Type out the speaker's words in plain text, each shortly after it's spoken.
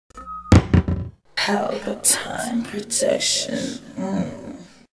Pelpa time protection.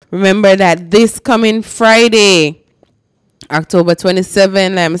 Remember that this coming Friday, October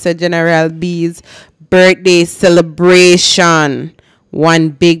 27, like I said, General B's birthday celebration. One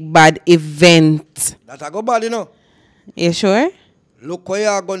big bad event. That I go bad, you know. You sure? Look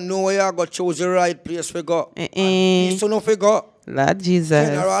where you go, know where you go, choose the right place we go. So no we go. Lord Jesus.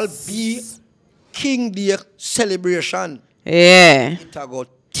 General B King Day celebration. Yeah. It a go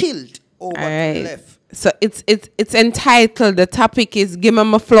tilt over to the left. So it's entitled, the topic is Give Me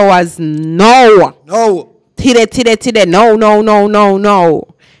My Flowers No. No. Tide. No.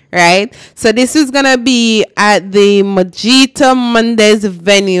 Right? So this is going to be at the Mojito Mondays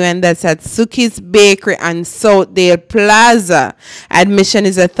venue, and that's at Suki's Bakery and Southdale Plaza. Admission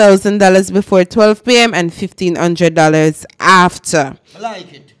is $1,000 before 12 p.m. and $1,500 after. I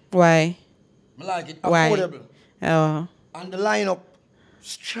like it. Why? I like it. Why? Affordable. Oh. And the lineup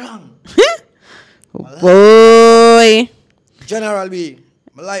strong. Boy. General B,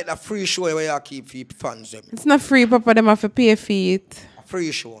 I like the free show where you keep for fans them. It's not free, Papa. Them have to pay for it. A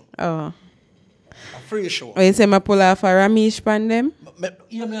free show. Oh. A free show. Oh, you say I pull off a Ramesh pan them?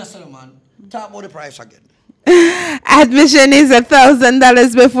 You me say, man, talk about the price again. Admission is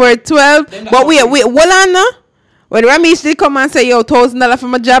 $1,000 before 12. But wait, hold on now. When Ramesh they come and say, yo, $1,000 for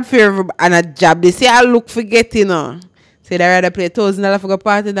my job fair and a job, they say I look for getting say they rather play $1,000 for a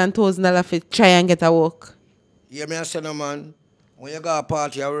party than $1,000 for try and get a work. Yeah, me say no, man. When you go a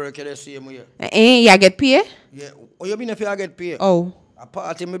party, you work the same way. You get paid? Yeah. Oh, you mean if you get paid? Oh. A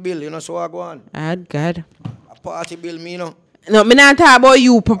party me bill, you know, so I go on. God. A party bill me, you know. No, me not talking about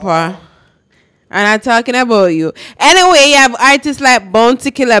you, Papa. I'm not talking about you. Anyway, you have artists like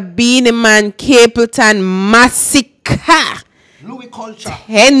Bounty Killer, BEENIE MAN, Capleton, MASICKA, Louis Culture,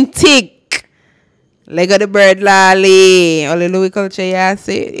 Hentic, Lego the Bird Lolly. Only Louis Culture, yeah,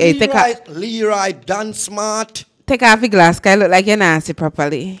 see. Hey, Leroy, Dan Smart. Take off your glass, cause I look like you're nasty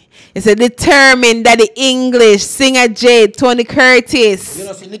properly. It's a determined that the English, Singer Jade, Tony Curtis. You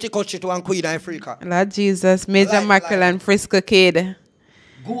know, see, Nitty Culture to one Queen Africa. Lord Jesus, Major Mackerel and Frisco Kid.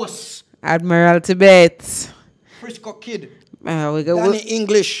 Ghost. Admiral Tibet. Frisco Kid. We go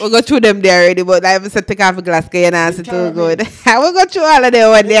English. We'll go through them there already, but I haven't said take off a glass because you're nasty too good. We'll go through all of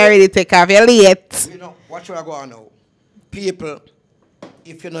them when they already take off. You're late. You know, watch where I go on now. People,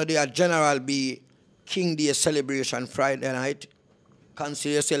 if you know they are General B King Day celebration Friday night,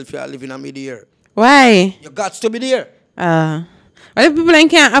 consider yourself you are living a mid-year. Why? You got to be there. What if people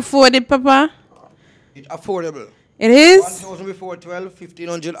can't afford it, Papa? It's affordable. It is? 1,000 before 12,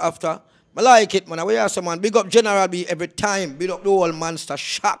 1,500 after. I like it, man. I wear someone. Big up General B every time. Big up the whole monster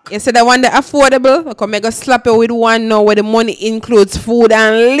shock. You said that one that affordable? Come make a slap you with one now where the money includes food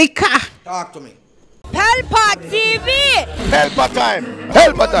and liquor. Talk to me. Pelpa TV! Pelpa time!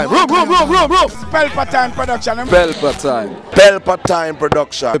 Pelpa time! Room! Pelpa time production! Pelpa time! Pelpa time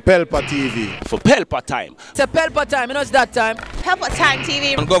production! Pelpa TV! For Pelpa time! It's a Pelpa time, you know it's that time. Pelpa time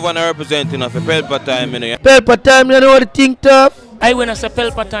TV! I'm governor representing for Pelpa time, you know. Pelpa time, you know what the thing tough? I when I say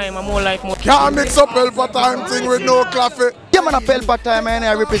Pelpa time, I'm more like more. Can't mix up Pelpa time thing with no coffee. Yeah, man, a Pelpa time, and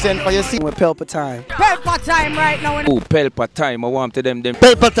I represent for you. See, with Pelpa time. Pelpa time right now. Oh, Pelpa time, I want to them.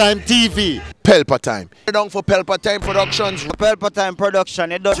 Pelpa time TV. Pelpa time. Down for Pelpa time productions. Pelpa time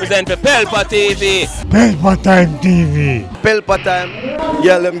production. It does represent for Pelpa TV. Pelpa time TV. Pelpa time.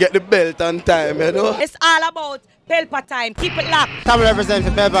 Yeah, let me get the belt on time, you know. It's all about Pelpa time. Keep it locked. Come represent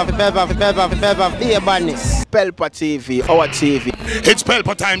for Pelpa. Be a badness. Pelpa TV, our TV. It's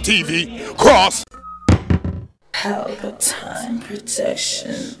Pelpa time TV. Cross. Pelpa time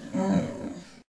protection.